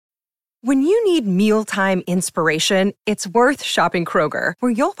When you need mealtime inspiration, it's worth shopping Kroger,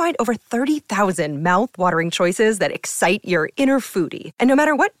 where you'll find over 30,000 mouth-watering choices that excite your inner foodie. And no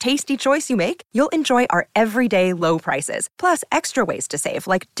matter what tasty choice you make, you'll enjoy our everyday low prices, plus extra ways to save,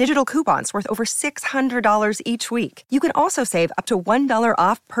 like digital coupons worth over $600 each week. You can also save up to $1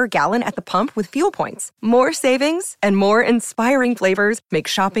 off per gallon at the pump with fuel points. More savings and more inspiring flavors make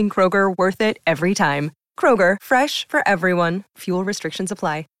shopping Kroger worth it every time. Kroger, fresh for everyone. Fuel restrictions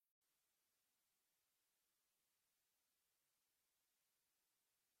apply.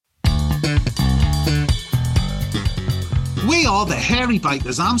 We are the Hairy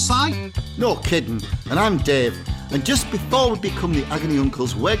Bikers. I'm Si. No kidding. And I'm Dave. And just before we become the Agony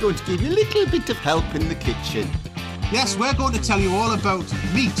Uncles, we're going to give you a little bit of help in the kitchen. Yes, we're going to tell you all about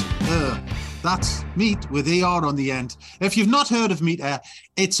meat. That's meat with ER on the end. If you've not heard of Meat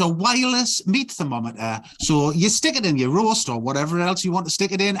it's a wireless meat thermometer. So you stick it in your roast or whatever else you want to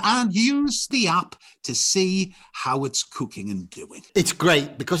stick it in and use the app to see how it's cooking and doing. It's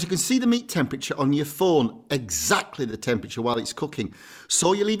great because you can see the meat temperature on your phone, exactly the temperature while it's cooking.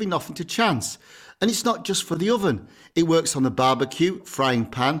 So you're leaving nothing to chance. And it's not just for the oven. It works on the barbecue, frying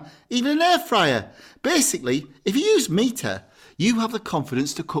pan, even an air fryer. Basically, if you use Meter, you have the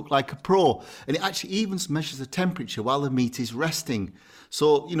confidence to cook like a pro. And it actually even measures the temperature while the meat is resting.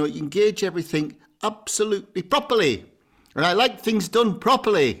 So, you can gauge everything absolutely properly. And I like things done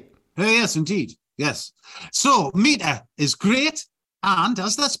properly. Yes, indeed. Yes. So Meter is great. And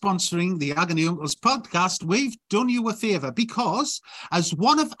as they're sponsoring the Agony Uncles podcast, we've done you a favour because as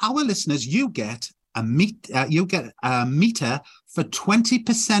one of our listeners, you get a Meter for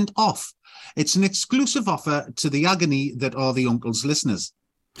 20% off. It's an exclusive offer to the Agony that are the Uncles listeners.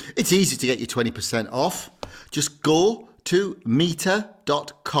 It's easy to get you 20% off. Just go to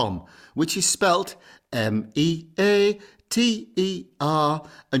meter.com, which is spelt MEATER,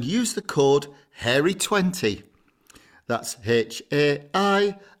 and use the code HAIRY20. That's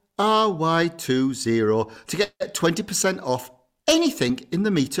HAIRY20 to get 20% off anything in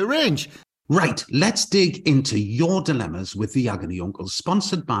the Meter range. Right, let's dig into your dilemmas with the Agony Uncles,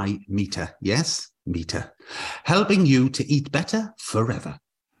 sponsored by Meter. Yes, Meter, helping you to eat better forever.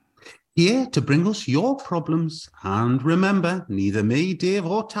 Here to bring us your problems. And remember, neither me, Dave,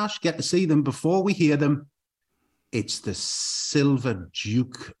 or Tash get to see them before we hear them. It's the Silver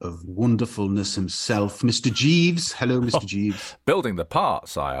Duke of Wonderfulness himself, Mr. Jeeves. Hello, Mr. Jeeves. Building the part,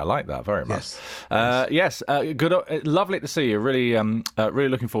 Si. I like that very much. Yes. Good. Lovely to see you. Really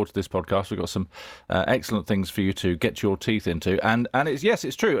looking forward to this podcast. We've got some excellent things for you to get your teeth into. And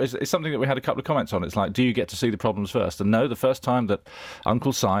it's true. It's something that we had a couple of comments on. It's like, do you get to see the problems first? And no, the first time that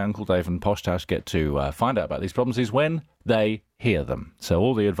Uncle Si, Uncle Dave and Posh Tash get to find out about these problems is when they hear them. So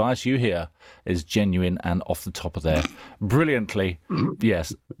all the advice you hear is genuine and off the top of their brilliantly.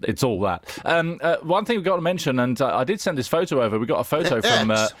 Yes, it's all that. One thing we've got to mention, and I did send this photo over. We got a photo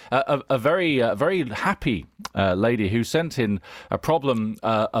from a very happy lady who sent in a problem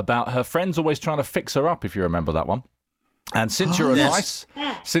about her friends always trying to fix her up, if you remember that one. And since your advice,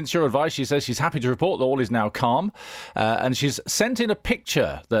 she says she's happy to report that all is now calm. And she's sent in a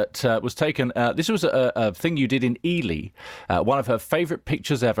picture that was taken. This was a thing you did in Ely, one of her favourite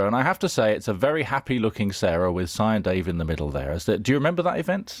pictures ever. And I have to say, it's a very happy-looking Sarah with Si and Dave in the middle there. Do you remember that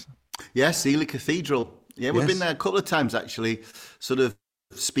event? Yes, Ely Cathedral. Yeah, we've been there a couple of times, actually, sort of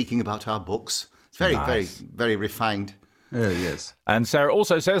speaking about our books. It's very, very, very refined. Yes. And Sarah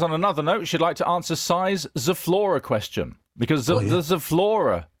also says, on another note, she'd like to answer Si's Zaflora question. Because the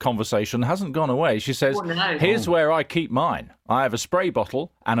Zaflora conversation hasn't gone away. She says, here's where I keep mine. I have a spray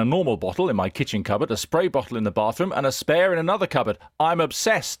bottle and a normal bottle in my kitchen cupboard, a spray bottle in the bathroom, and a spare in another cupboard. I'm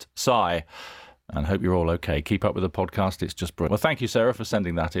obsessed, Si. And hope you're all okay. Keep up with the podcast. It's just brilliant. Well, thank you, Sarah, for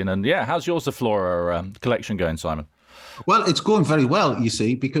sending that in. And yeah, how's your Zaflora collection going, Simon? Well, it's going very well, you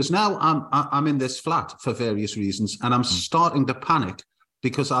see, because now I'm in this flat for various reasons, and I'm starting to panic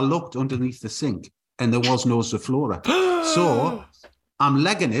because I looked underneath the sink and there was no Zaflora. So I'm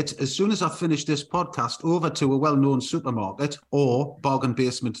legging it as soon as I finish this podcast over to a well-known supermarket or bargain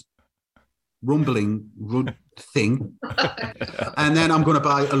basement rumbling thing. And then I'm going to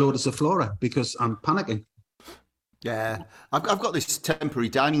buy a load of Zaflora because I'm panicking. Yeah, I've got this temporary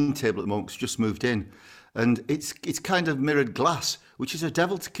dining table at the moment. It's just moved in. And it's kind of mirrored glass, which is a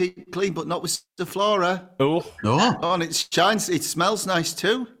devil to keep clean, but not with Zaflora. Oh. No. Oh, and it shines. It smells nice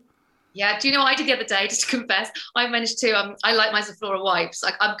too. Yeah, do you know what I did the other day, just to confess? I managed to, I like my Zaflora wipes.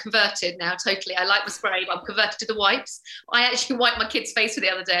 I'm converted now, totally. I like the spray, but I'm converted to the wipes. I actually wiped my kid's face with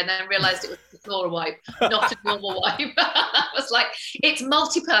the other day and then realised it was a Zaflora wipe, not a normal wipe. I was like, it's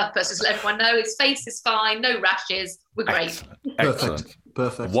multi-purpose, just let everyone know. His face is fine, no rashes, we're great. Excellent.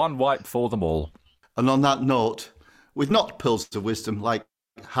 Perfect. One wipe for them all. And on that note, with not pearls of wisdom like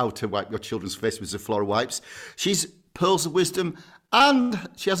how to wipe your children's face with Zaflora wipes, she's pearls of wisdom. And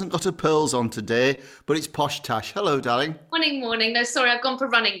she hasn't got her pearls on today, but it's posh tash. Hello, darling. Morning. No, sorry, I've gone for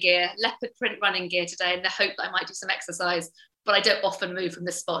running gear, leopard print running gear today in the hope that I might do some exercise. But I don't often move from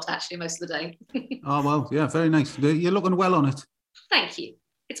this spot, actually, most of the day. Oh, well, yeah, very nice. You're looking well on it. Thank you.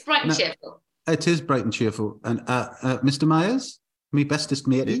 It's bright and cheerful. It is bright and cheerful. And Mr. Myers, me bestest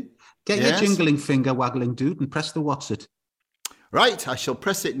matey, get your jingling finger waggling dude and press the what's it. Right, I shall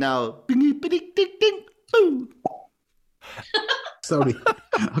press it now. Bingy, biding, ding, ding, boom. Sorry,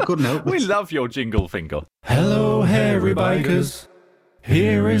 I couldn't help it. We love your jingle finger. Hello, hairy bikers.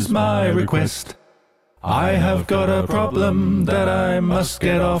 Here is my request. I have got a problem that I must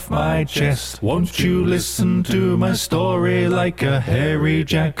get off my chest. Won't you listen to my story like a hairy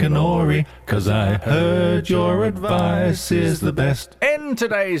Jackanory? 'Cause I heard your advice is the best. In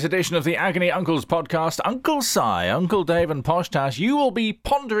today's edition of the Agony Uncles podcast, Uncle Si, Uncle Dave and Posh Tash, you will be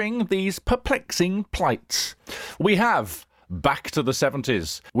pondering these perplexing plights. We have Back to the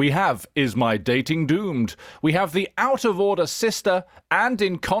 70s. We have Is My Dating Doomed? We have the Out of Order Sister, and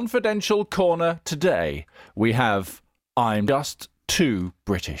in Confidential Corner today, we have I'm Just Too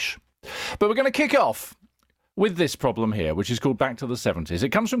British. But we're going to kick off with this problem here, which is called Back to the 70s. It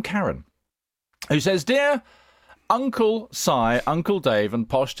comes from Karen, who says, Dear Uncle Si, Uncle Dave and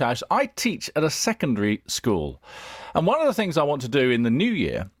Posh Tash, I teach at a secondary school. And one of the things I want to do in the new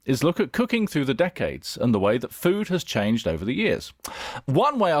year is look at cooking through the decades and the way that food has changed over the years.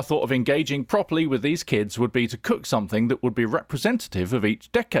 One way I thought of engaging properly with these kids would be to cook something that would be representative of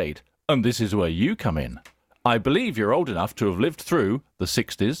each decade. And this is where you come in. I believe you're old enough to have lived through the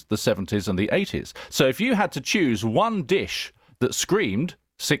 60s, the 70s and the 80s. So if you had to choose one dish that screamed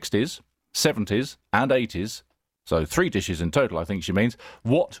 60s, 70s and 80s, so 3 dishes in total, I think she means,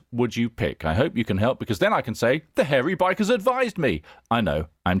 what would you pick? I hope you can help, because then I can say, the hairy bikers advised me. I know,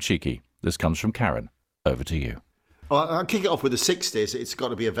 I'm cheeky. This comes from Karen. Over to you. Well, I'll kick it off with the 60s. It's got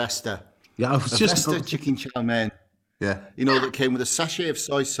to be a Vesta. Yeah, I was just... Vesta chicken chow mein. Yeah. You know, that came with a sachet of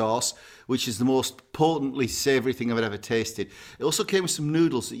soy sauce, which is the most potently savoury thing I've ever tasted. It also came with some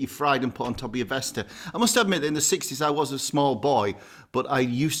noodles that you fried and put on top of your Vesta. I must admit that in the 60s I was a small boy, but I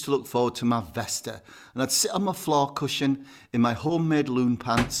used to look forward to my Vesta. And I'd sit on my floor cushion in my homemade loon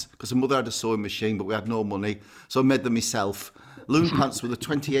pants, because my mother had a sewing machine, but we had no money, so I made them myself. Loon pants with a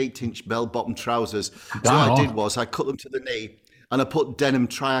 28-inch bell-bottom trousers. So what I did was I cut them to the knee, and I put denim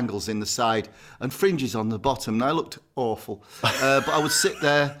triangles in the side and fringes on the bottom. And I looked awful. But I would sit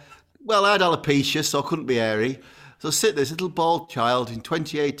there. Well, I had alopecia, so I couldn't be hairy. So I'd sit there, this little bald child in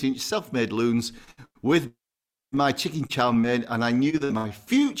 28-inch self-made loons with my chicken chow mein, and I knew that my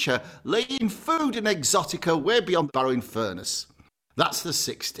future lay in food and exotica way beyond the barrowing furnace. That's the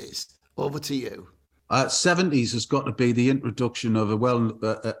 60s. Over to you. 70s has got to be the introduction of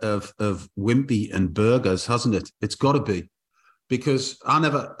of wimpy and burgers, hasn't it? It's got to be. Because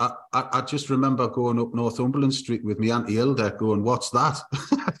I just remember going up Northumberland Street with my Auntie Hilda going, what's that?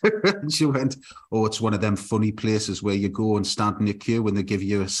 And she went, oh, it's one of them funny places where you go and stand in your queue and they give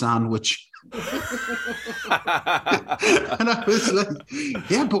you a sandwich. And I was like,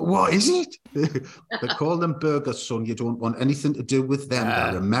 yeah, but what is it? They call them burgers, son. You don't want anything to do with them.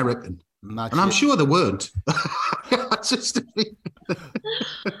 They're American. Magic. And I'm sure they weren't. Just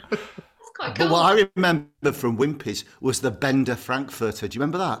But what I remember from Wimpy's was the Bender Frankfurter. Do you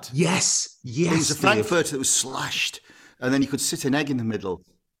remember that? Yes. It was a Frankfurter that was slashed, and then you could sit an egg in the middle.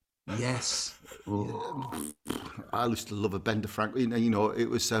 Yes. Oh. I used to love a Bender Frank. You know, it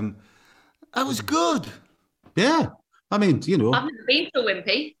was that was good. Yeah. I mean, you know. I've never been to a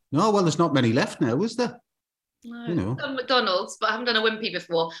Wimpy. No, well, there's not many left now, is there? No, You know. I've done McDonald's, but I haven't done a Wimpy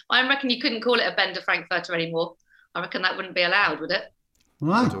before. I reckon you couldn't call it a Bender Frankfurter anymore. I reckon that wouldn't be allowed, would it?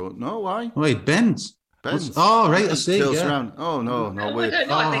 Why? I don't know why. Wait, Ben's. Ben's. Oh, right, I see. Turns Yeah. around. Oh, no, I wait. don't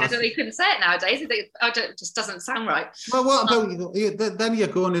know. I think you couldn't say it nowadays. It just doesn't sound right. Well, what about then you're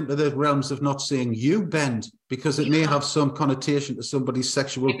going into the realms of not saying you bend because it may have some connotation to somebody's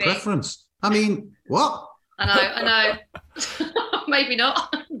sexual preference. I mean, what? I know. Maybe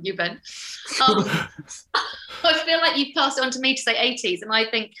not. You, Ben. I feel like you've passed it on to me to say 80s, and I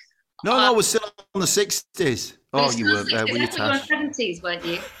think... No, we're still on the 60s. Oh, you weren't there, were you, Tash? You were 70s, weren't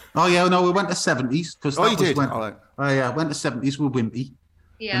you? Oh, yeah, no, we went to 70s. Oh, you did? Oh, yeah, went to 70s with Wimpy.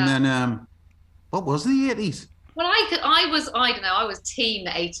 Yeah. And then, what was the 80s? Well, I don't know, I was teen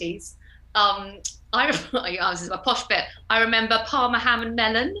 80s. This is my posh bit. I remember Parma ham and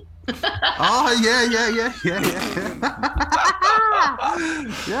melon. Oh, yeah.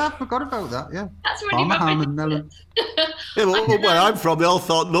 Yeah, I forgot about that, yeah. That's really Parma ham rubbish. and melon. Yeah, well, where I'm from, they all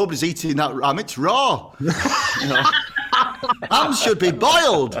thought nobody's eating that ham. It's raw. Ham should be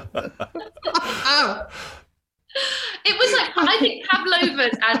boiled. It was like, I think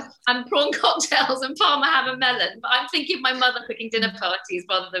pavlovas and prawn cocktails and Parma ham and melon. But I'm thinking my mother cooking dinner parties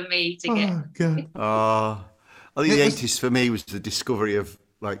rather than me eating it. Oh, God. I think the 80s for me was the discovery of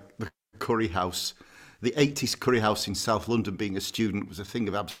like the curry house. The 80s curry house in South London, being a student, was a thing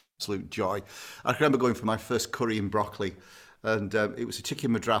of absolute joy. I remember going for my first curry in broccoli, and it was a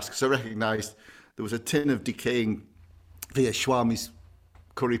chicken madras, because I recognised there was a tin of decaying Vietnamese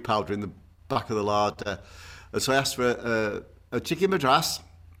curry powder in the back of the larder. And so I asked for a chicken madras,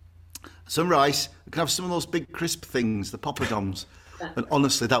 some rice. I can have some of those big crisp things, the poppadoms. And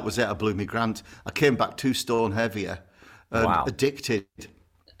honestly, that was it. I blew me grand. I came back 2 stone heavier and addicted.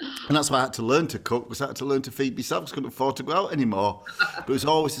 And that's why I had to learn to cook, because I had to learn to feed myself, because I couldn't afford to go out anymore. But it was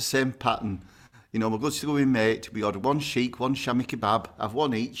always the same pattern. You know, my goods to go with mate, we order 1 sheik, 1 shami kebab, have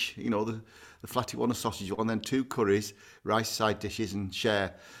 1 each, you know, the flatty one, a sausage one, then 2 curries, rice side dishes and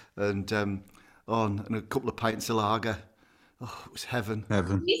share, and and a couple of pints of lager. Oh, it was heaven.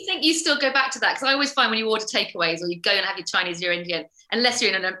 Heaven. Do you think you still go back to that? Because I always find when you order takeaways or you go and have your Chinese, your Indian, unless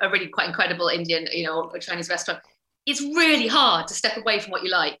you're in a really quite incredible Indian, you know, or Chinese restaurant, it's really hard to step away from what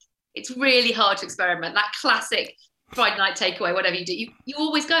you like. It's really hard to experiment. That classic Friday night takeaway, whatever you do, you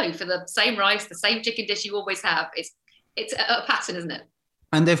always go for the same rice, the same chicken dish you always have. It's a pattern, isn't it?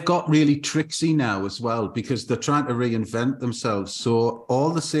 And they've got really tricksy now as well, because they're trying to reinvent themselves. So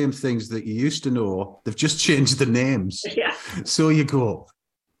all the same things that you used to know, they've just changed the names. Yeah. So you go,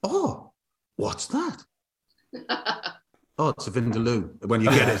 oh, what's that? Oh, it's a vindaloo. When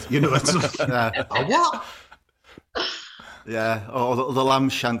you get it, you know, it's like, oh, what? Yeah, the lamb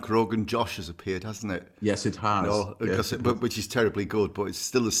shank Rogan Josh has appeared, hasn't it? Yes, it has. No, yes, which is terribly good, but it's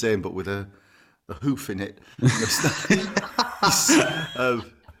still the same, but with a hoof in it.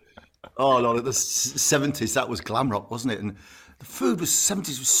 Oh no, the 70s, that was glam rock, wasn't it? And the food was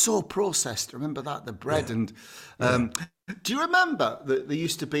 70s was so processed. Remember that, the bread and do you remember that there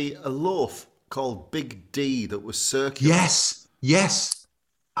used to be a loaf called Big D that was circular? Yes,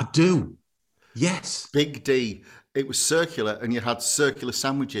 I do. Yes, Big D. It was circular, and you had circular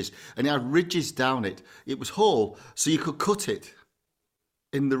sandwiches, and it had ridges down it. It was whole, so you could cut it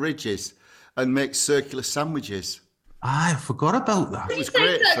in the ridges and make circular sandwiches. I forgot about that. It was Did you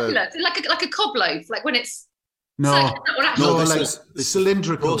say great. circular? Like a cob loaf, like when it's No, circular, or actually- no, this like was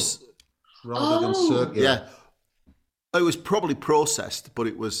cylindrical rather than circular. Yeah. It was probably processed, but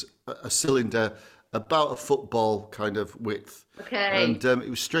it was a cylinder about a football kind of width. Okay. And it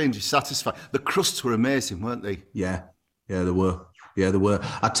was strangely satisfying. The crusts were amazing, weren't they? Yeah, they were.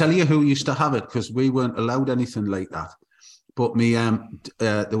 I tell you who used to have it, because we weren't allowed anything like that. But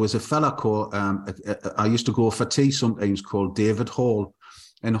there was a fella called, I used to go for tea sometimes, called David Hall.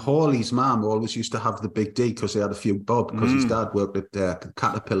 And Hawley's mum always used to have the Big D, because he had a few bob, because his dad worked at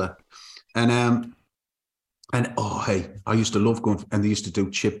Caterpillar. And I used to love going, and they used to do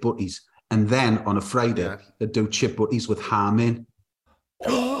chip butties. And then on a Friday, they'd do chip butties with ham in.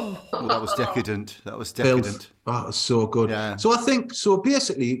 Well, that was decadent. Filth. Oh, it was so good. Yeah. So I think,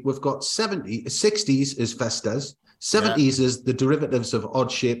 basically we've got 60s is Vestas, 70s is the derivatives of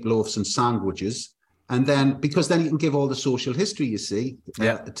odd-shaped loaves and sandwiches. And then, because then you can give all the social history, you see,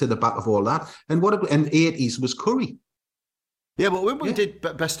 to the back of all that. And 80s was curry. Yeah, but when we did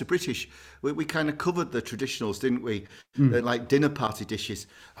Best of British, we kind of covered the traditionals, didn't we? Like dinner party dishes.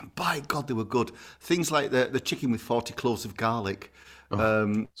 And by God, they were good. Things like the chicken with 40 cloves of garlic.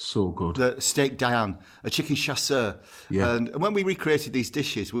 So good. The steak Diane, a chicken chasseur. Yeah. And when we recreated these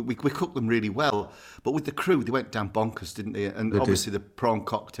dishes, we cooked them really well. But with the crew, they went down bonkers, didn't they? And obviously the prawn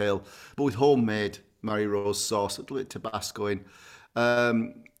cocktail, but with homemade Mary Rose sauce, a little bit of Tabasco in.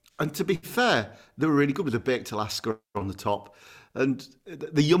 And to be fair, they were really good with the baked Alaska on the top. And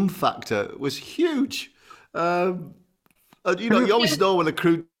the yum factor was huge. And, you always know when the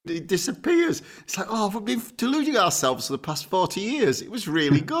crew disappears. It's like, we've been deluding ourselves for the past 40 years. It was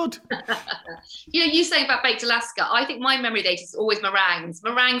really good. You saying about baked Alaska, I think my memory date is always meringues.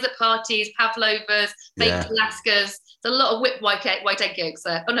 Meringues at parties, pavlovas, baked Alaskas. There's a lot of whipped white egg yolks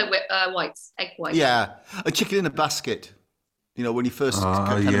there. Oh, no, whites, egg whites. Yeah, a chicken in a basket. You know, when he first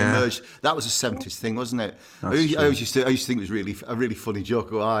kind of emerged, that was a 70s thing, wasn't it? I used to think it was a really funny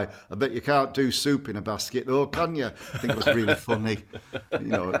joke. Oh, I bet you can't do soup in a basket, oh, can you? I think it was really funny. You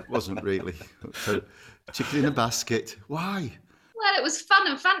know, it wasn't really. So, chicken in a basket, why? Well, it was fun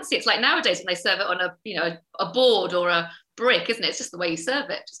and fancy. It's like nowadays when they serve it on a board or a brick, isn't it? It's just the way you serve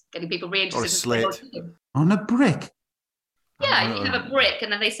it, just getting people reinterested. Or a slate. On a brick? Yeah, you have a brick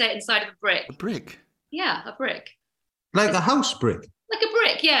and then they say it inside of a brick. A brick? Yeah, a brick. Like a house brick? Like a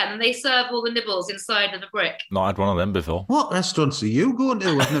brick, yeah, and they serve all the nibbles inside of the brick. Not had one of them before. What restaurants are you going to?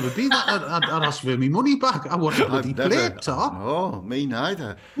 I've never been. I'd ask for my money back. I want a bloody plate, Tom. Oh, me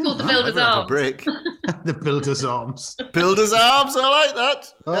neither. It's called the Builder's Arms. A brick. The Builder's Arms. Builder's Arms, I like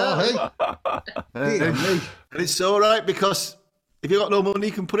that. Oh, hey. And it's all right because if you've got no money,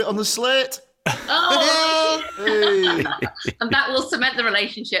 you can put it on the slate. Oh, Hey. and that will cement the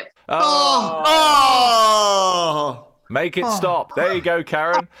relationship. Oh! Make it stop. There you go,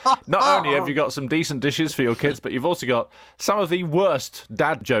 Karen. Not only have you got some decent dishes for your kids, but you've also got some of the worst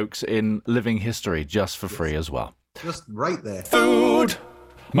dad jokes in living history just for free as well. Just right there. Food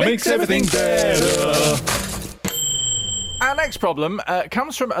makes everything better. Our next problem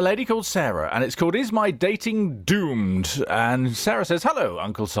comes from a lady called Sarah, and it's called Is My Dating Doomed? And Sarah says, hello,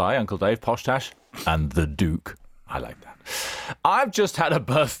 Uncle Si, Uncle Dave, Posh Tash, and the Duke. I like that. I've just had a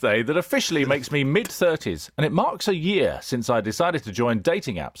birthday that officially makes me mid-30s, and it marks a year since I decided to join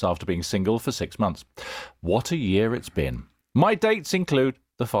dating apps after being single for 6 months. What a year it's been. My dates include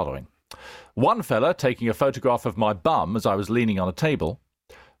the following. One fella taking a photograph of my bum as I was leaning on a table,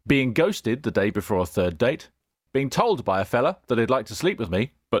 being ghosted the day before a third date, being told by a fella that he'd like to sleep with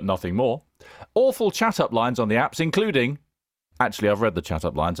me, but nothing more, awful chat-up lines on the apps, including... Actually, I've read the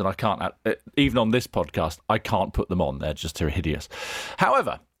chat-up lines, and I can't, even on this podcast, I can't put them on. They're just too hideous.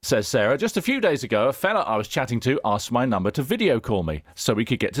 However, says Sarah, just a few days ago, a fella I was chatting to asked my number to video call me so we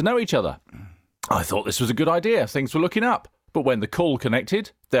could get to know each other. I thought this was a good idea. Things were looking up. But when the call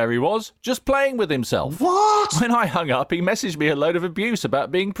connected, there he was, just playing with himself. What? When I hung up, he messaged me a load of abuse about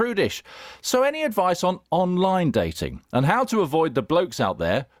being prudish. So any advice on online dating and how to avoid the blokes out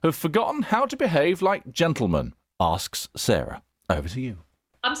there who've forgotten how to behave like gentlemen? Asks Sarah. Over to you.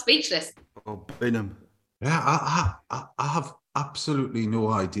 I'm speechless. Oh, Bingham. Yeah, I have absolutely no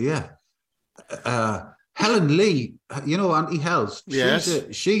idea. Helen Lee, you know, Auntie Hells. Yes.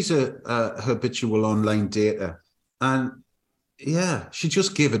 She's a habitual online dater. And yeah, she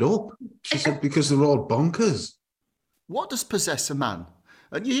just gave it up. She said because they're all bonkers. What does possess a man?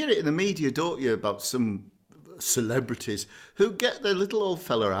 And you hear it in the media, don't you, about some celebrities who get their little old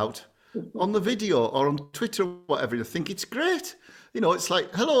fella out on the video or on Twitter or whatever, and think it's great. You know, it's like,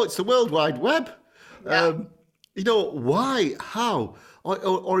 hello, it's the World Wide Web. Yeah. You know, why, how,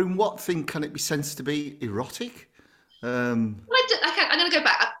 or in what thing can it be sensed to be erotic? I'm going to go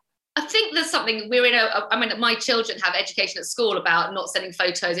back. I think there's something I mean, my children have education at school about not sending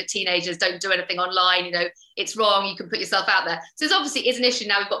photos at teenagers, don't do anything online, you know, it's wrong, you can put yourself out there. So there's obviously is an issue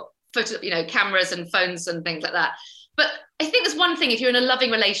now, we've got cameras and phones and things like that. But I think there's one thing, if you're in a loving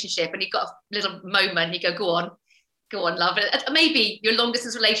relationship and you've got a little moment, you go on, love. Maybe your long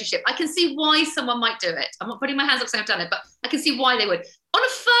distance relationship, I can see why someone might do it. I'm not putting my hands up saying I've done it, but I can see why they would. On a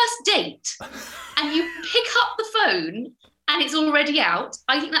first date, and you pick up the phone and it's already out,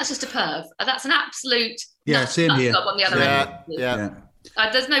 I think that's just a perv. That's an absolute same here. On the other end. Yeah.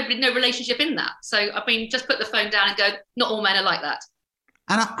 There's no relationship in that. So, I mean, just put the phone down and go, not all men are like that.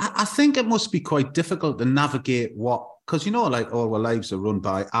 And I think it must be quite difficult to navigate because, you know, like all our lives are run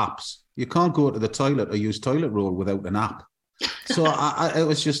by apps. You can't go to the toilet or use toilet roll without an app. So it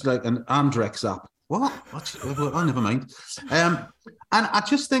was just like an Andrex app. What? Oh, never mind. And I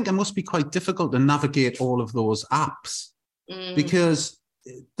just think it must be quite difficult to navigate all of those apps because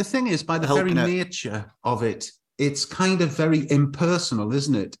the thing is, by the very nature of it, it's kind of very impersonal,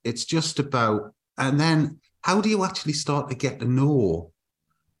 isn't it? It's just about, and then how do you actually start to get to know?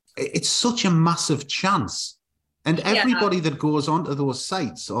 It's such a massive chance. And everybody that goes onto those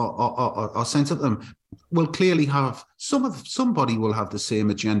sites or signs up them will clearly have somebody will have the same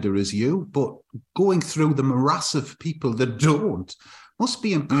agenda as you, but going through the morass of people that don't must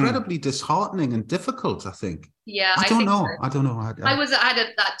be incredibly disheartening and difficult, I think. Yeah, I don't know. So. I don't know. I had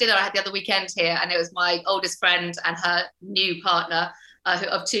that dinner I had the other weekend here, and it was my oldest friend and her new partner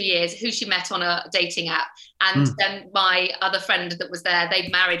of 2 years, who she met on a dating app. And then my other friend that was there,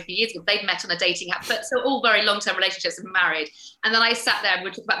 they'd married a few years ago. They'd met on a dating app, but so all very long-term relationships and married. And then I sat there and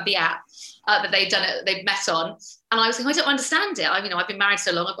we talked about the app that they'd met on. And I was like, I don't understand it. I've been married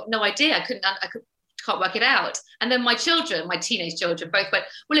so long, I've got no idea. I can't work it out. And then my teenage children both went,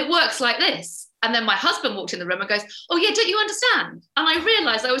 well, it works like this. And then my husband walked in the room and goes, "Oh yeah, don't you understand?" And I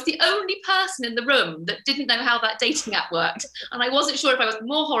realised I was the only person in the room that didn't know how that dating app worked. And I wasn't sure if I was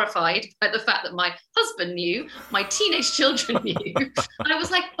more horrified by the fact that my husband knew, my teenage children knew. I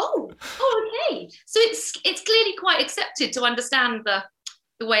was like, oh, okay. So it's clearly quite accepted to understand the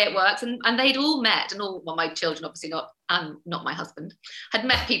way it works. And they'd all met, and well, my children obviously not, and not my husband, had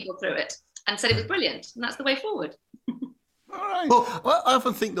met people through it and said it was brilliant. And that's the way forward. All right. Well, I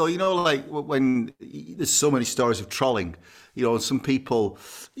often think, though, like when there's so many stories of trolling, some people,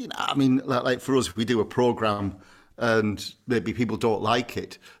 I mean, like for us, we do a programme and maybe people don't like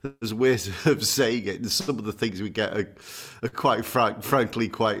it. There's ways of saying it. And some of the things we get are quite frankly,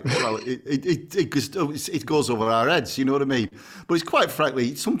 quite, well, it goes over our heads, you know what I mean? But it's quite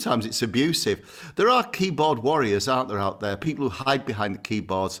frankly, sometimes it's abusive. There are keyboard warriors, aren't there, out there? People who hide behind the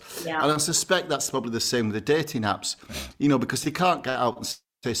keyboards. Yeah. And I suspect that's probably the same with the dating apps, because they can't get out and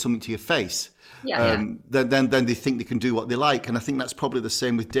say something to your face. Then they think they can do what they like. And I think that's probably the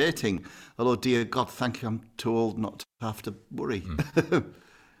same with dating. Although, dear God, thank you, I'm too old not to have to worry.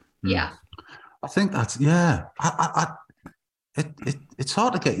 Yeah. I think that's, it's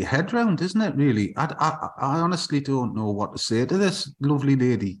hard to get your head around, isn't it, really? I honestly don't know what to say to this lovely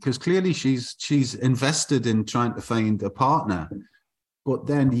lady, because clearly she's invested in trying to find a partner. But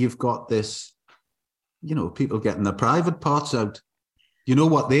then you've got this, people getting their private parts out. You know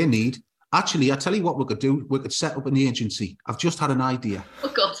what they need? Actually, I tell you what we could do. We could set up an agency. I've just had an idea.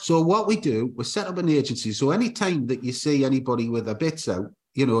 Oh, God. So what we do, we set up an agency. So any time that you see anybody with their bits out,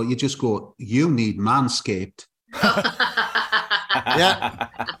 you just go, "You need Manscaped." Yeah.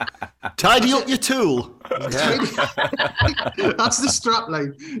 Tidy up your tool. Yeah. That's the strap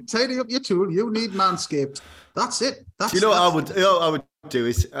line. Tidy up your tool. You need Manscaped. That's it. What I would do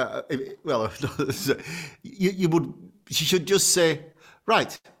is, you should just say,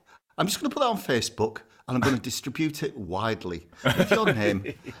 right, I'm just going to put that on Facebook and I'm going to distribute it widely with your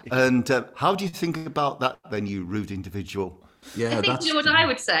name. And how do you think about that then, you rude individual? Yeah, I think what I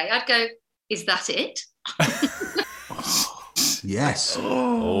would say. I'd go, "Is that it?" Yes.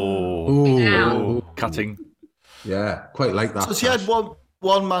 Oh. Cutting. Yeah, quite like that. So she had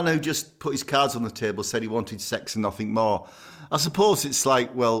one man who just put his cards on the table, said he wanted sex and nothing more. I suppose it's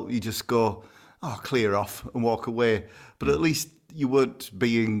like, well, you just go, clear off and walk away. But at least you weren't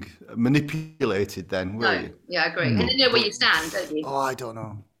being manipulated then, were you? Yeah, I agree. And you know where you stand, don't you? Oh, I don't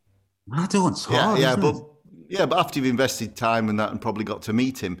know. I don't. It's hard, but after you've invested time and that and probably got to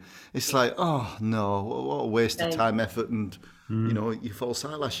meet him, it's like, oh no, what a waste of time, effort, and your false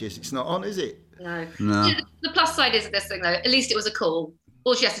eyelashes. It's not on, is it? No. The plus side is this thing though. At least it was a call.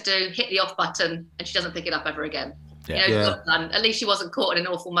 All she has to do, hit the off button, and she doesn't pick it up ever again. At least she wasn't caught in an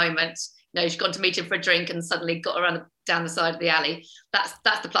awful moment. She's gone to meet him for a drink and suddenly got around down the side of the alley. That's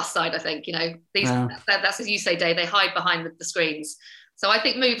the plus side, I think. That's as you say, Dave. They hide behind the screens. So I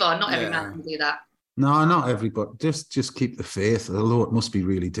think move on. Not every man can do that. No, not everybody. Just keep the faith. Although it must be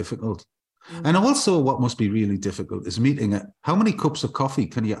really difficult. Mm. And also, what must be really difficult is meeting it. How many cups of coffee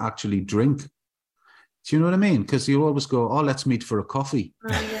can you actually drink? Do you know what I mean? Because you always go, "Oh, let's meet for a coffee."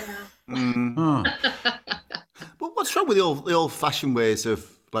 Oh, yeah. But what's wrong with the old-fashioned ways of,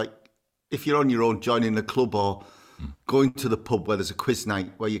 like, if you're on your own, joining a club or going to the pub where there's a quiz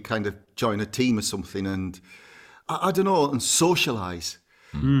night where you kind of join a team or something and, I don't know, and socialise.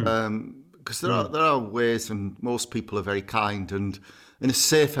 Because there are ways, and most people are very kind and in a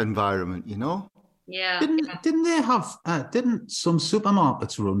safe environment, Yeah. Didn't they have? Didn't some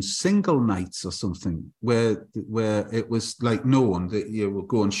supermarkets run single nights or something where it was like known that you were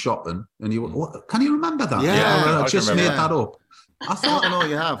going shopping and you were? Can you remember that? Yeah, I just made that up. I thought. No,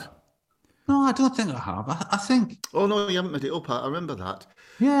 you have. No, I don't think I have. I think. Oh no, you haven't made it up. I remember that.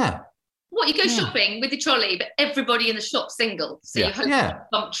 Yeah. What, you go shopping with your trolley, but everybody in the shop's single. So you hope you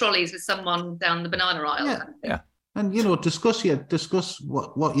bump trolleys with someone down the banana aisle. Yeah. And discuss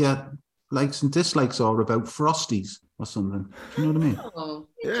what your likes and dislikes are about Frosties or something. Do you know what I mean? Oh,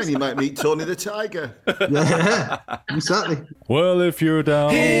 and you might meet Tony the Tiger. Yeah, exactly. Well, if you're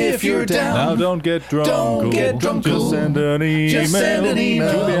down, now don't get drunk. Just send an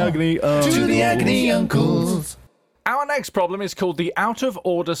email to the Agony Uncles. Our next problem is called the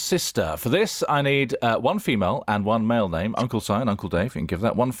out-of-order sister. For this, I need one female and one male name. Uncle Si and Uncle Dave, you can give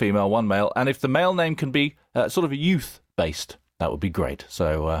that one female, one male. And if the male name can be sort of youth-based, that would be great.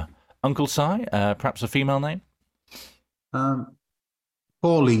 So, Uncle Si, perhaps a female name?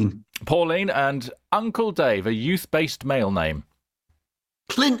 Pauline. Pauline. And Uncle Dave, a youth-based male name?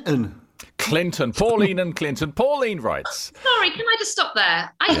 Clinton. Pauline and Clinton. Pauline writes. Sorry, can I just stop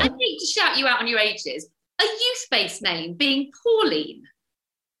there? I hate to shout you out on your ages. A youth-based name being Pauline.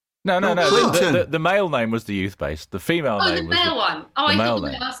 No. Clinton. The male name was the youth base. The female Oh, name the was male one. Oh, the I male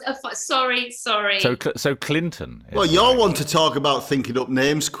thought name. Sorry. So Clinton. Well, you're one to talk about thinking up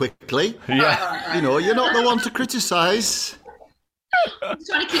names quickly. Yeah. You know, you're not the one to criticise. I'm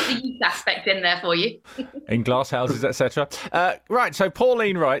trying to keep the youth aspect in there for you. In glass houses, etc. Right, so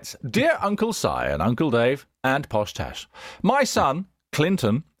Pauline writes, Dear Uncle Si and Uncle Dave and Posh Tash, my son,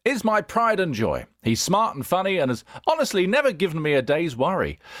 Clinton, is my pride and joy. He's smart and funny and has honestly never given me a day's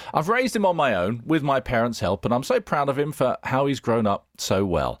worry. I've raised him on my own with my parents' help, and I'm so proud of him for how he's grown up so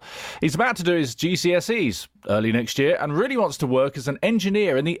well. He's about to do his GCSEs early next year and really wants to work as an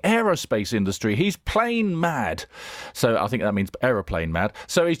engineer in the aerospace industry. He's plane mad. So I think that means aeroplane mad.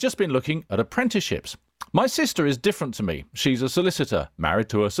 So he's just been looking at apprenticeships. My sister is different to me. She's a solicitor, married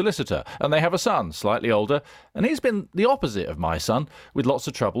to a solicitor, and they have a son, slightly older, and he's been the opposite of my son, with lots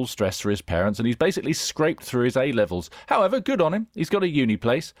of trouble, stress for his parents, and he's basically scraped through his A-levels. However, good on him. He's got a uni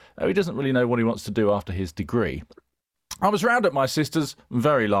place. He doesn't really know what he wants to do after his degree. I was round at my sister's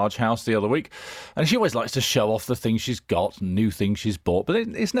very large house the other week, and she always likes to show off the things she's got and new things she's bought, but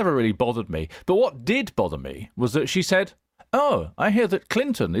it's never really bothered me. But what did bother me was that she said, Oh, I hear that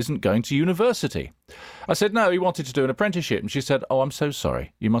Clinton isn't going to university. I said, no, he wanted to do an apprenticeship. And she said, oh, I'm so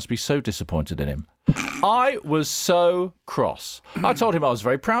sorry. You must be so disappointed in him. I was so cross. I told him I was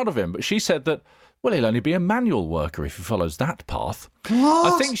very proud of him, but she said that, well, he'll only be a manual worker if he follows that path.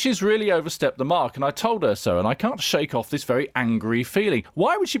 What? I think she's really overstepped the mark, and I told her so, and I can't shake off this very angry feeling.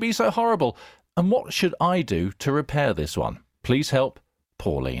 Why would she be so horrible? And what should I do to repair this one? Please help,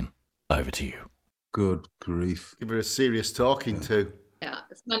 Pauline. Over to you. Good grief. Give her a serious talking to. Yeah,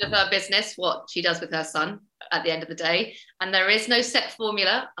 it's none of her business what she does with her son at the end of the day. And there is no set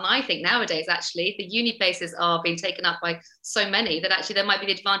formula. And I think nowadays, actually, the uni places are being taken up by so many that actually there might be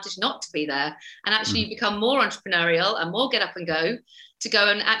the advantage not to be there. And actually you become more entrepreneurial and more get up and go to go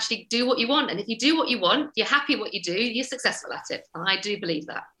and actually do what you want. And if you do what you want, you're happy what you do, you're successful at it. And I do believe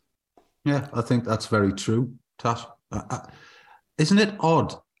that. Yeah, I think that's very true, Tash. Isn't it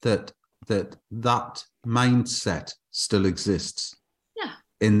odd that mindset still exists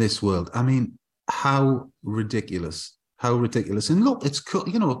in this world? I mean, how ridiculous. And look, it's cool.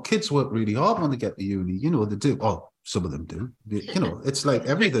 You know, kids work really hard when they get to uni. You know, they do. Oh, some of them do. You know, it's like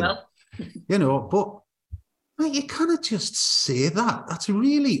everything. Well. You know, but like, you kind of just say that. That's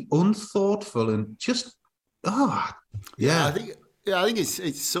really unthoughtful and just, yeah. I think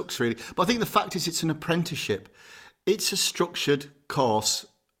it sucks really. But I think the fact is it's an apprenticeship. It's a structured course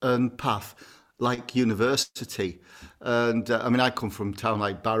and path like university. And I mean, I come from a town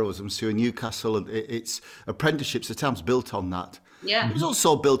like Barrows, I'm in Newcastle, and it's apprenticeships, the town's built on that. Yeah. It was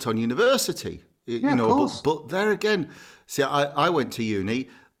also built on university, you know, but there again, see, I went to uni.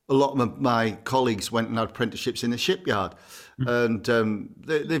 A lot of my colleagues went and had apprenticeships in the shipyard, and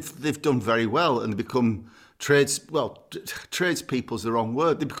they've done very well, and they become tradespeople is the wrong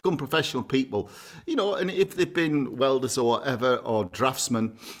word. They become professional people, you know, and if they've been welders or whatever, or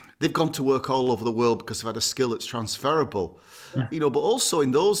draftsmen, they've gone to work all over the world because they've had a skill that's transferable, you know, but also in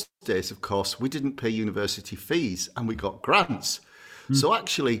those days, of course, we didn't pay university fees and we got grants. So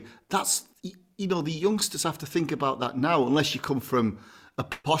actually that's, you know, the youngsters have to think about that now, unless you come from a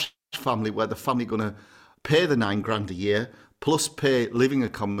posh family where the family going to pay the $9,000 a year plus pay living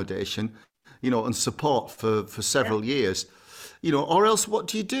accommodation, you know, and support for several years, you know, or else what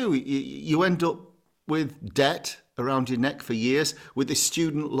do? You end up with debt around your neck for years with this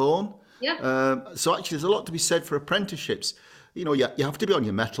student loan. Yeah. So actually there's a lot to be said for apprenticeships. You know, you have to be on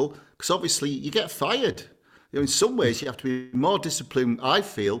your mettle because obviously you get fired. You know, in some ways you have to be more disciplined, I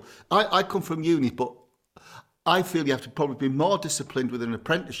feel. I come from uni, but I feel you have to probably be more disciplined with an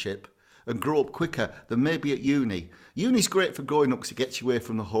apprenticeship and grow up quicker than maybe at uni. Uni's great for growing up because it gets you away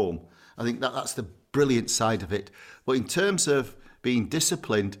from the home. I think that's the brilliant side of it. But in terms of being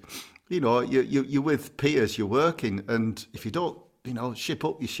disciplined, you know, you're with peers, you're working, and if you don't, you know, ship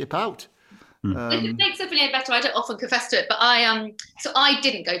up, you ship out. It makes it really better. I don't often confess to it, but so I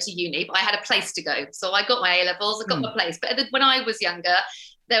didn't go to uni, but I had a place to go. So I got my A-levels, I got my place. But when I was younger,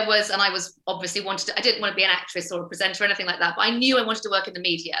 I was obviously I didn't want to be an actress or a presenter or anything like that, but I knew I wanted to work in the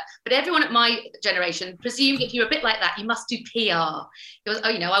media. But everyone at my generation presumed if you're a bit like that, you must do PR. It was,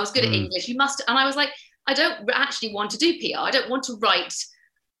 you know, I was good at English, you must, and I was like, I don't actually want to do PR. I don't want to write,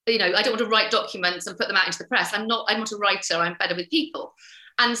 you know, I don't want to write documents and put them out into the press. I'm not a writer, I'm better with people.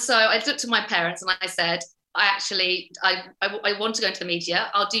 And so I looked to my parents and I said, I want to go into the media.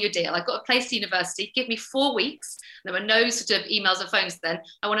 I'll do your deal. I've got a place to university. Give me 4 weeks. There were no sort of emails or phones then.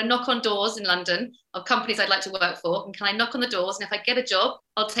 I want to knock on doors in London of companies I'd like to work for. And can I knock on the doors? And if I get a job,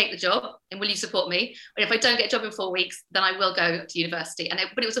 I'll take the job. And will you support me? But if I don't get a job in 4 weeks, then I will go to university.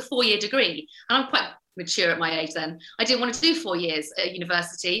 But it was a 4-year degree. And I'm quite mature at my age then. I didn't want to do 4 years at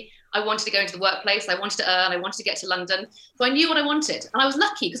university. I wanted to go into the workplace. I wanted to earn. I wanted to get to London. So I knew what I wanted. And I was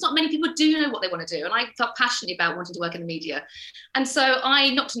lucky because not many people do know what they want to do. And I felt passionately about wanting to work in the media. And so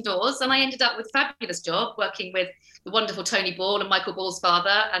I knocked on doors and I ended up with a fabulous job working with the wonderful Tony Ball and Michael Ball's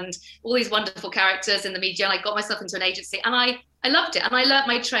father and all these wonderful characters in the media. And I got myself into an agency and I loved it. And I learnt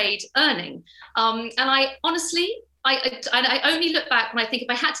my trade earning. And I honestly, I only look back when I think if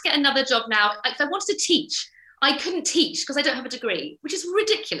I had to get another job now, if I wanted to teach, I couldn't teach because I don't have a degree, which is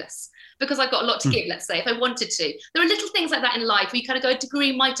ridiculous because I've got a lot to give, let's say, if I wanted to. There are little things like that in life where you kind of go, a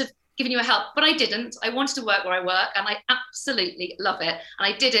degree might have given you a help, but I didn't. I wanted to work where I work and I absolutely love it. And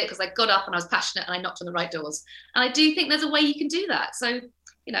I did it because I got up and I was passionate and I knocked on the right doors. And I do think there's a way you can do that. So,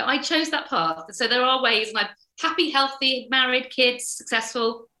 you know, I chose that path. So there are ways and I'm happy, healthy, married, kids,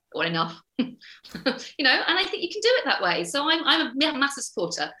 successful, or enough, you know, and I think you can do it that way. So I'm a massive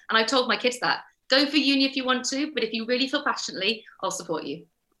supporter. And I've told my kids that. Go for uni if you want to, but if you really feel passionately, I'll support you.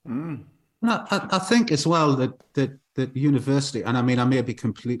 I think as well that university, and I mean, I may be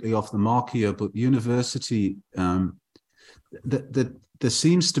completely off the mark here, but university, there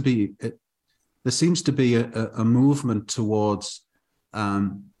seems to be a movement towards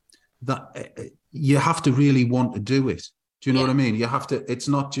that you have to really want to do it. Do you know what I mean? You have to. It's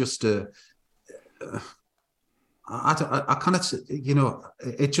not just a. I kind of, you know,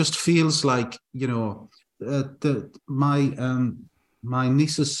 it just feels like, you know, my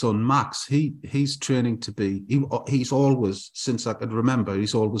niece's son Max. He's training to be. He's always, since I can remember,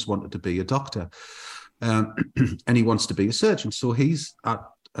 he's always wanted to be a doctor, and he wants to be a surgeon. So he's at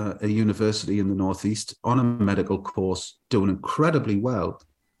a university in the Northeast on a medical course, doing incredibly well,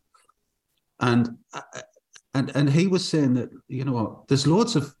 and he was saying that, you know, there's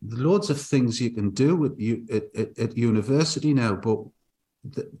loads of things you can do at university now, but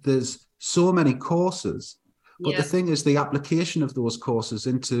there's so many courses. But the thing is, the application of those courses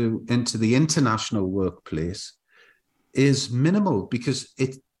into the international workplace is minimal because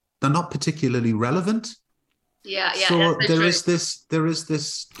they're not particularly relevant. Yeah. So there is this.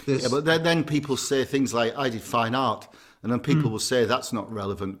 Yeah, but then people say things like, "I did fine art," and then people will say that's not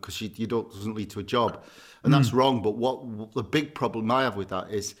relevant because doesn't lead to a job. And that's wrong. But what the big problem I have with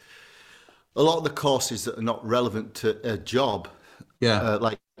that is a lot of the courses that are not relevant to a job,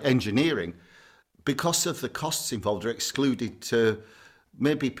 like engineering, because of the costs involved, are excluded to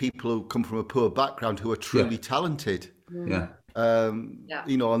maybe people who come from a poor background who are truly talented. Yeah.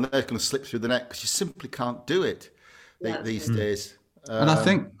 You know, and they're going to slip through the net because you simply can't do it these days. And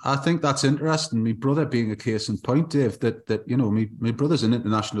I think that's interesting. My brother being a case in point, Dave, that you know, my brother's an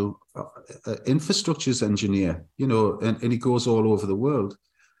international infrastructures engineer, you know, and he goes all over the world.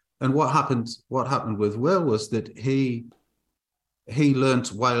 And what happened with Will was that he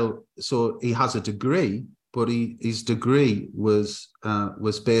learnt so he has a degree, but his degree was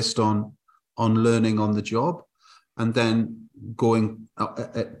based on learning on the job, and then going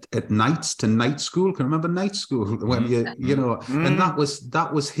at nights to night school. Can you remember night school when you know? And that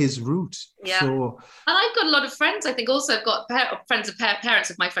was his route. Yeah. So, and I've got a lot of friends. I think also I've got friends of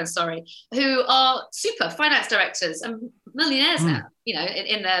parents of my friends. Sorry, who are super finance directors and millionaires now. You know,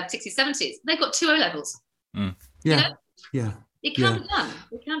 in their 60s, 70s. They've got 2 O levels. Yeah. You know? Yeah. It can be done.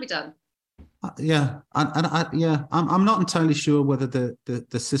 It can be done. I'm not entirely sure whether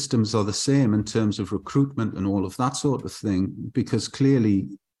the systems are the same in terms of recruitment and all of that sort of thing, because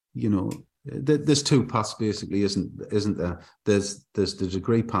clearly, you know, there's 2 paths basically, isn't there? There's the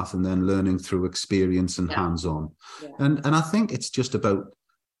degree path and then learning through experience and hands-on. Yeah. And I think it's just about,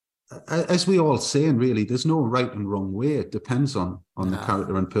 as we all say, and really, there's no right and wrong way. It depends on the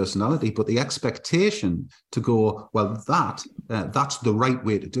character and personality. But the expectation to go, well, that's the right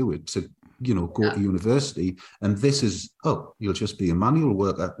way to do it, to, you know, go to university, and this is, you'll just be a manual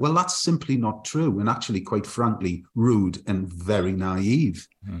worker. Well, that's simply not true, and actually, quite frankly, rude and very naive.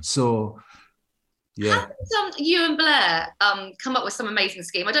 So, yeah. Haven't you and Blair come up with some amazing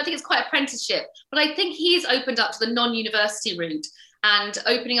scheme? I don't think it's quite apprenticeship, but I think he's opened up to the non-university route and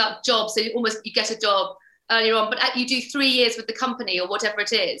opening up jobs. So you get a job earlier on, but you do 3 years with the company or whatever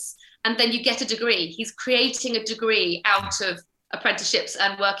it is, and then you get a degree. He's creating a degree out of apprenticeships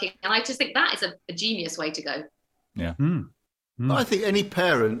and working, and I just think that is a genius way to go. Yeah. I think any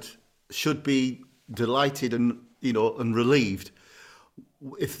parent should be delighted and, you know, and relieved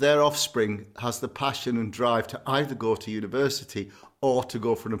if their offspring has the passion and drive to either go to university or to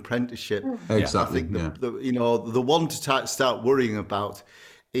go for an apprenticeship. Exactly. I think the one to start worrying about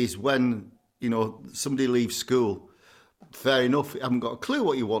is when somebody leaves school. Fair enough, you haven't got a clue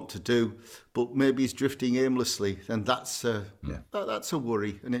what you want to do, but maybe he's drifting aimlessly, then that's a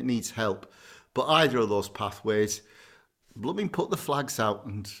worry, and it needs help. But either of those pathways, blooming put the flags out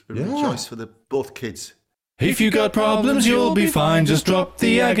and rejoice for both kids. If you got problems, you'll be fine. Just drop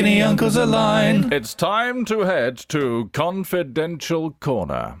the agony uncles a line. It's time to head to Confidential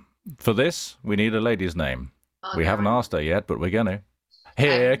Corner. For this, we need a lady's name. We haven't asked her yet, but we're going to.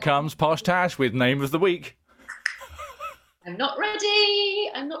 Here comes Posh Tash with Name of the Week. I'm not ready.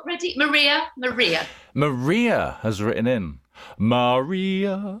 Maria has written in.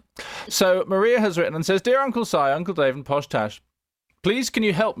 Maria. So Maria has written and says, Dear Uncle Si, Uncle Dave and Posh Tash, please can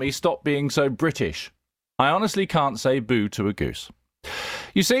you help me stop being so British? I honestly can't say boo to a goose.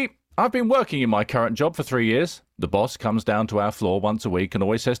 You see, I've been working in my current job for 3 years. The boss comes down to our floor once a week and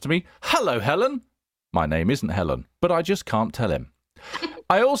always says to me, Hello, Helen. My name isn't Helen, but I just can't tell him.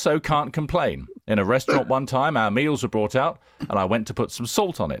 I also can't complain. In a restaurant one time, our meals were brought out and I went to put some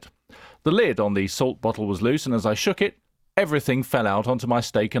salt on it. The lid on the salt bottle was loose, and as I shook it, everything fell out onto my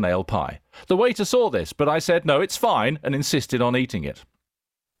steak and ale pie. The waiter saw this, but I said, no, it's fine, and insisted on eating it.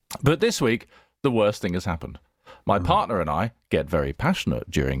 But this week, the worst thing has happened. My partner and I get very passionate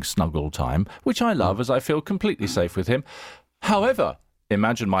during snuggle time, which I love as I feel completely safe with him. However,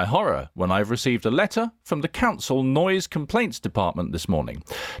 imagine my horror when I've received a letter from the council noise complaints department this morning,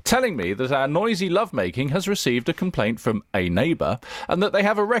 telling me that our noisy lovemaking has received a complaint from a neighbour and that they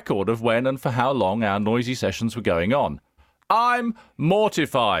have a record of when and for how long our noisy sessions were going on. I'm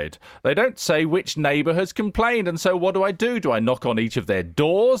mortified. They don't say which neighbour has complained, and so what do? Do I knock on each of their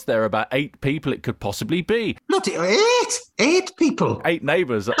doors? There are about 8 people it could possibly be. Not 8? 8 people? 8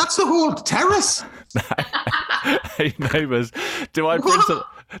 neighbours. That's the whole terrace. 8 neighbours. Do I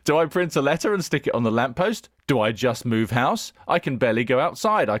print a letter and stick it on the lamppost? Do I just move house? I can barely go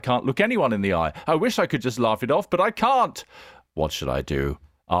outside. I can't look anyone in the eye. I wish I could just laugh it off, but I can't. What should I do?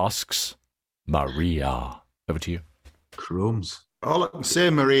 Asks Maria. Over to you. Crumbs. All I can say,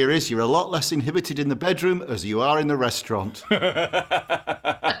 Maria, is you're a lot less inhibited in the bedroom as you are in the restaurant. yeah.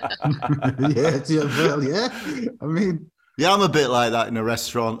 I mean... Yeah, I'm a bit like that in a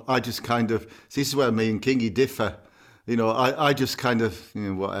restaurant. I just kind of... This is where me and Kingy differ. I just kind of,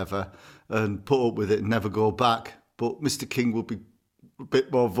 whatever, and put up with it and never go back. But Mr. King will be a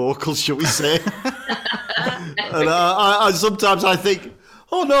bit more vocal, shall we say. And I sometimes I think...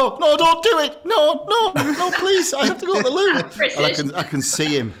 Oh, no, don't do it. No, please. I have to go to the loo. And I can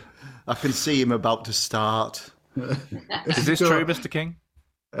see him. I can see him about to start. Is this true, Mr. King?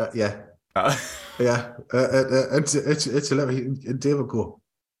 Yeah. Yeah. It's 11. And Dave will go,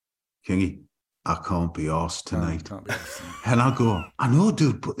 Kingy, I can't be arsed tonight. And I'll go, I know,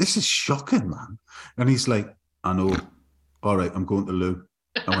 dude, but this is shocking, man. And he's like, I know. All right, I'm going to the loo.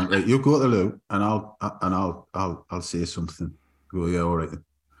 I went, right, you go to the loo and I'll say something. Go, yeah, all right.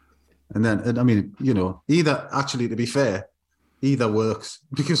 And then, I mean, either, actually, to be fair, either works,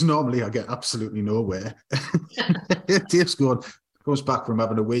 because normally I get absolutely nowhere. Dave's goes back from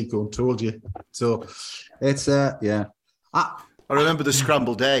having a week and told you. So it's, yeah. I remember the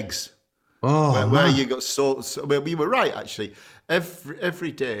scrambled eggs. Oh, where you got well, we were right, actually.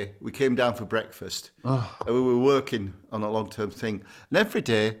 Every day we came down for breakfast. Oh. And we were working on a long-term thing. And every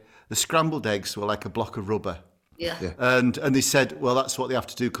day the scrambled eggs were like a block of rubber. Yeah. And they said, well, that's what they have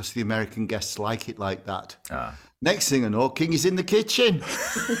to do because the American guests like it like that. Next thing I know, King is in the kitchen.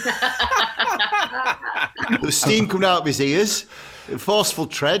 There was steam coming out of his ears, a forceful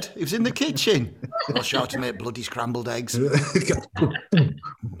tread. He was in the kitchen. I'll shout to make bloody scrambled eggs.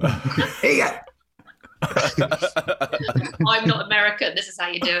 Here. I'm not American. This is how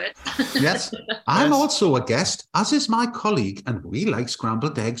you do it. Yes. I'm also a guest, as is my colleague, and we like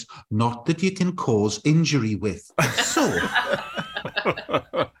scrambled eggs, not that you can cause injury with. So,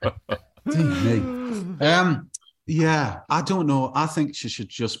 yeah, I don't know. I think she should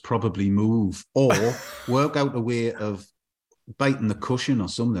just probably move or work out a way of biting the cushion or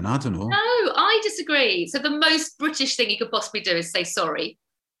something. I don't know. No, I disagree. So the most British thing you could possibly do is say sorry.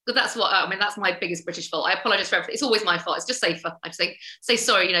 But that's that's my biggest British fault. I apologise for everything. It's always my fault. It's just safer, I think. Say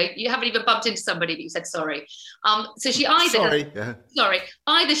sorry. You haven't even bumped into somebody, but you said sorry. So she either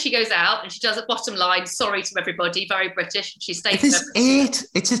she goes out and she does a bottom line, sorry to everybody, very British, and she stays.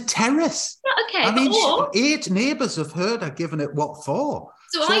 It's a terrace. Yeah, okay. I mean, 8 neighbours have heard her giving it what for.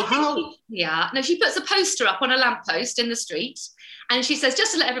 So I think she puts a poster up on a lamppost in the street, And she says,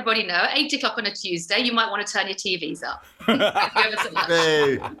 just to let everybody know, at 8 o'clock on a Tuesday, you might want to turn your TVs up.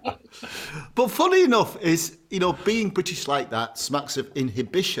 Hey. But funny enough is, being British like that smacks of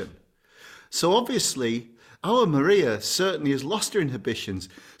inhibition. So obviously, our Maria certainly has lost her inhibitions.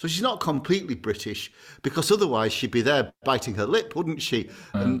 So she's not completely British, because otherwise she'd be there biting her lip, wouldn't she?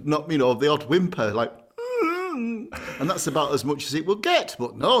 And not, the odd whimper, like, and that's about as much as it will get.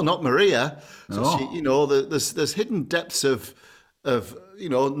 But no, not Maria. So she, there's hidden depths of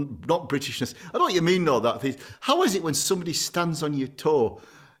not Britishness. I know what you mean, though, that. How is it when somebody stands on your toe?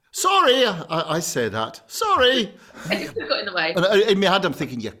 Sorry, I say that. Sorry. I just got in the way. And in my head, I'm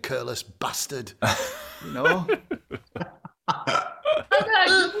thinking, you careless bastard. I know, you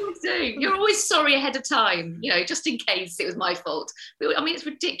always do. You're always sorry ahead of time, just in case it was my fault. I mean, it's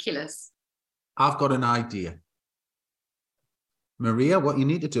ridiculous. I've got an idea. Maria, what you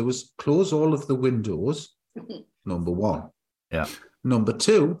need to do is close all of the windows, number one. Yeah. Number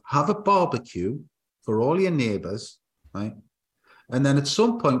two, have a barbecue for all your neighbours, right? And then at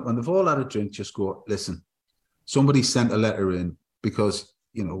some point when they've all had a drink, just go, listen, somebody sent a letter in because,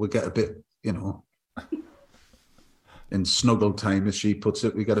 we get a bit, in snuggle time, as she puts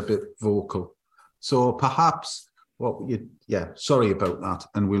it, we get a bit vocal. So perhaps, sorry about that.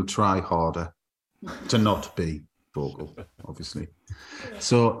 And we'll try harder to not be vocal, obviously.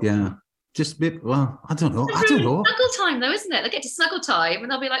 So, yeah. Just a bit, I don't know. Snuggle time, though, isn't it? They get to snuggle time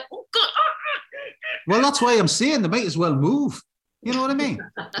and they'll be like, oh, God. Well, that's why I'm saying they might as well move. You know what I mean?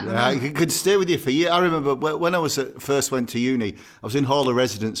 Yeah, it could stay with you for years. I remember when I first went to uni, I was in hall of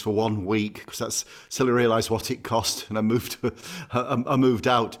residence for 1 week because that's till I realised what it cost, and I moved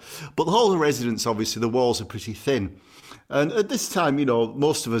out. But the hall of residence, obviously, the walls are pretty thin. And at this time,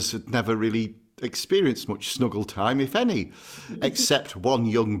 most of us had never really experienced much snuggle time, if any, except one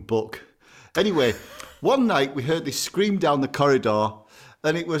young buck. Anyway, one night we heard this scream down the corridor,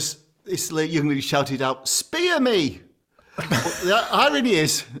 and it was this young lady shouted out, "Spear me!" But the irony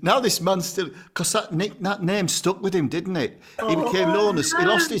is, now this man still, because that name stuck with him, didn't it? He became known as, he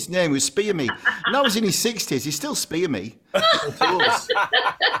lost his name, was Spear Me. Now he's in his 60s, he's still Spear Me.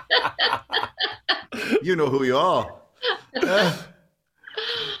 You know who you are.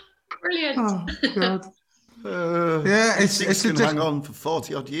 Brilliant. Oh, God. Yeah, it's can hang on for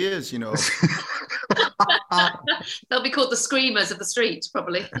 40 odd years, They'll be called the screamers of the street,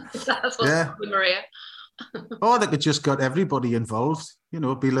 probably. That's what Maria. Or they could just got everybody involved. Be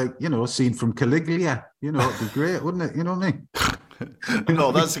like, a scene from Caligula. It'd be great, wouldn't it? You know what I mean?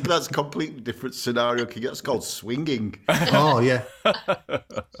 No, that's a completely different scenario. That's called swinging. Oh, yeah. Well,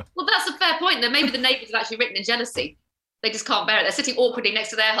 that's a fair point. Then maybe the neighbours have actually written in jealousy. They just can't bear it. They're sitting awkwardly next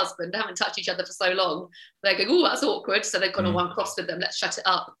to their husband. They haven't touched each other for so long. They're going, oh, that's awkward. So they've gone on one cross with them. Let's shut it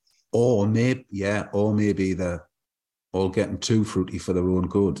up. Or maybe they're all getting too fruity for their own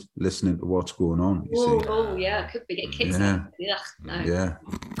good, listening to what's going on. Oh, yeah, could be getting kids. Yeah. No. Yeah.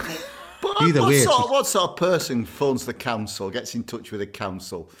 But Either way, what sort of person phones the council, gets in touch with the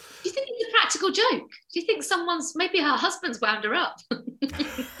council? Do you think it's a practical joke? Do you think maybe her husband's wound her up? You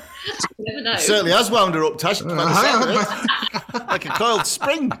never know. Certainly has wound her up, Tash. Like a coiled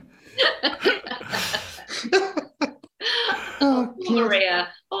spring. Oh, Maria.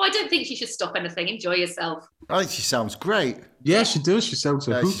 Oh, I don't think she should stop anything. Enjoy yourself. I think she sounds great. Yeah, she does. She sounds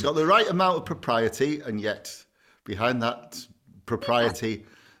so good. She's got the right amount of propriety, and yet behind that propriety,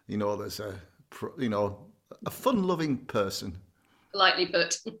 there's a fun-loving person. Politely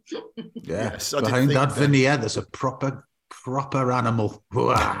put. Yeah. Yes, behind that veneer, there's a proper animal.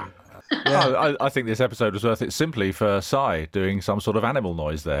 Yeah. I think this episode was worth it simply for Si doing some sort of animal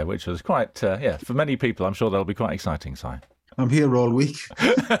noise there, which was quite, for many people, I'm sure they'll be quite exciting, Si. I'm here all week.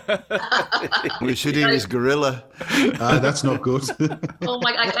 We should hear his gorilla. That's not good. Oh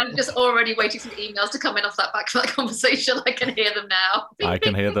my God, I'm just already waiting for the emails to come in off that back of that conversation. I can hear them now. I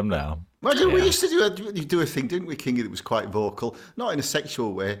can hear them now. Well, we used to do a thing, didn't we, Kingy, that was quite vocal, not in a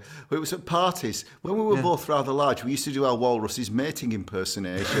sexual way, but it was at parties. When we were both rather large, we used to do our walrus's mating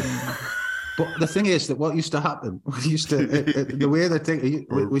impersonation. But the thing is that what used to happen, the way they think,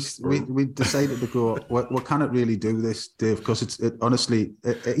 we decided to go, we cannot really do this, Dave, because honestly,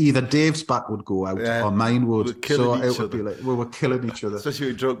 either Dave's back would go out or mine would. So it would be like we were killing each other. Especially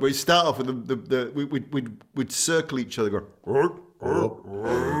when we drunk. We'd start off with we'd circle each other, go,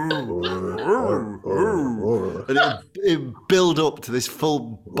 and it'd build up to this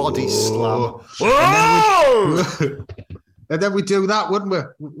full body slam. And then we do that, wouldn't we?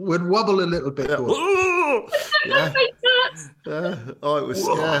 We'd wobble a little bit. Yeah. It was.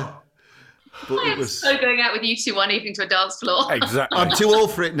 But it was so going out with you two one evening to a dance floor. Exactly. I'm too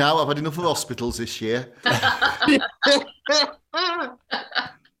old for it now. I've had enough of hospitals this year. That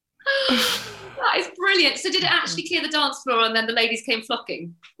is brilliant. So did it actually clear the dance floor and then the ladies came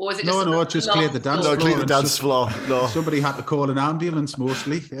flocking? Or was it just No, it just cleared the dance No, floor. clear the dance floor. No. Somebody had to call an ambulance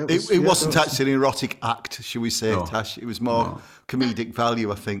mostly. It wasn't actually an erotic act, shall we say, No. Tash. It was more comedic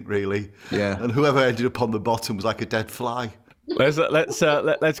value, I think, really. Yeah. And whoever ended up on the bottom was like a dead fly. Let's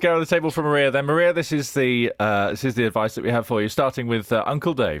go on the table for Maria then. Maria, this is the advice that we have for you, starting with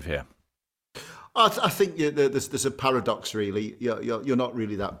Uncle Dave here. I think there's a paradox, really. You're not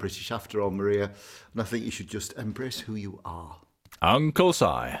really that British after all, Maria. And I think you should just embrace who you are. Uncle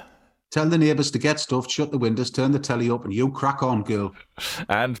Si. Tell the neighbours to get stuffed, shut the windows, turn the telly up, and you crack on, girl.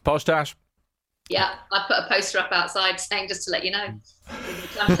 And Posh Tash. Yeah, I put a poster up outside saying just to let you know.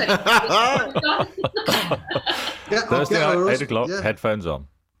 Thursday night, 8 o'clock, headphones on.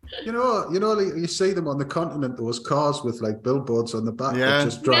 You know, you see them on the continent, those cars with like billboards on the back that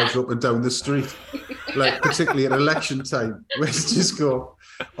just drives up and down the street, like particularly at election time, where you just go,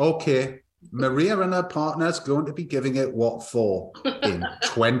 okay, Maria and her partner's going to be giving it what for in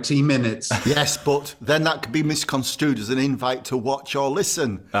 20 minutes. Yes, but then that could be misconstrued as an invite to watch or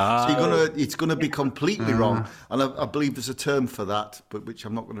listen. So it's gonna be completely wrong. And I believe there's a term for that, but which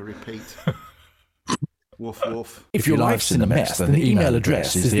I'm not going to repeat. Woof, woof. If your life's in a mess, then the email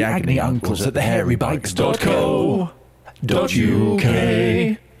address is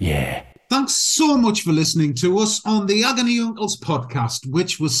theagonyyuncles@thehairybikes.co.uk. Yeah. Thanks so much for listening to us on the Agony Uncles podcast,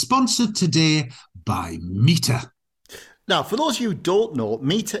 which was sponsored today by Meter. Now, for those of you who don't know,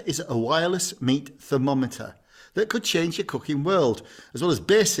 Meter is a wireless meat thermometer that could change your cooking world. As well as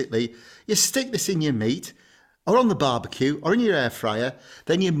basically, you stick this in your meat, or on the barbecue, or in your air fryer,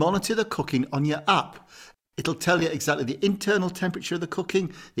 then you monitor the cooking on your app. It'll tell you exactly the internal temperature of the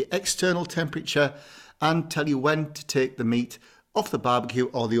cooking, the external temperature, and tell you when to take the meat off the barbecue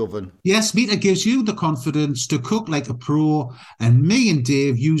or the oven. Yes, Meter gives you the confidence to cook like a pro, and me and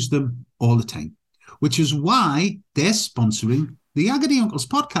Dave use them all the time, which is why they're sponsoring the Agony Uncles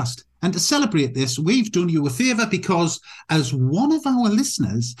podcast. And to celebrate this, we've done you a favour because as one of our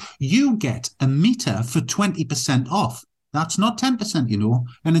listeners, you get a Meter for 20% off. That's not 10%, you know,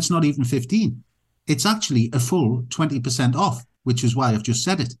 and it's not even 15%. It's actually a full 20% off, which is why I've just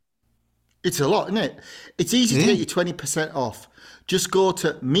said it. It's a lot, isn't it? It's easy to get you 20% off. Just go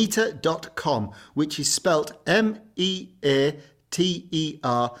to meter.com, which is spelt MEATER,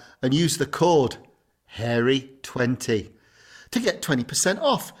 and use the code HAIRY20 to get 20%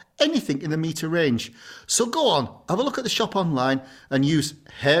 off anything in the Meter range. So go on, have a look at the shop online and use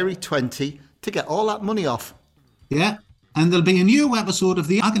HAIRY20 to get all that money off. Yeah, and there'll be a new episode of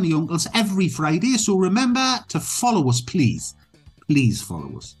the Agony Uncles every Friday, so remember to follow us, please. Please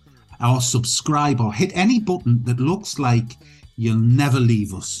follow us. Or subscribe or hit any button that looks like you'll never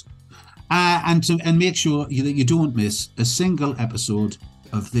leave us. And make sure that you don't miss a single episode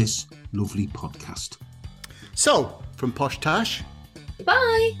of this lovely podcast. So, from Posh Tash,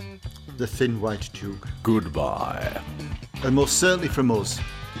 Bye. the Thin White Duke, Goodbye. and most certainly from us,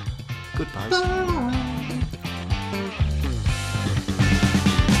 goodbye. Bye.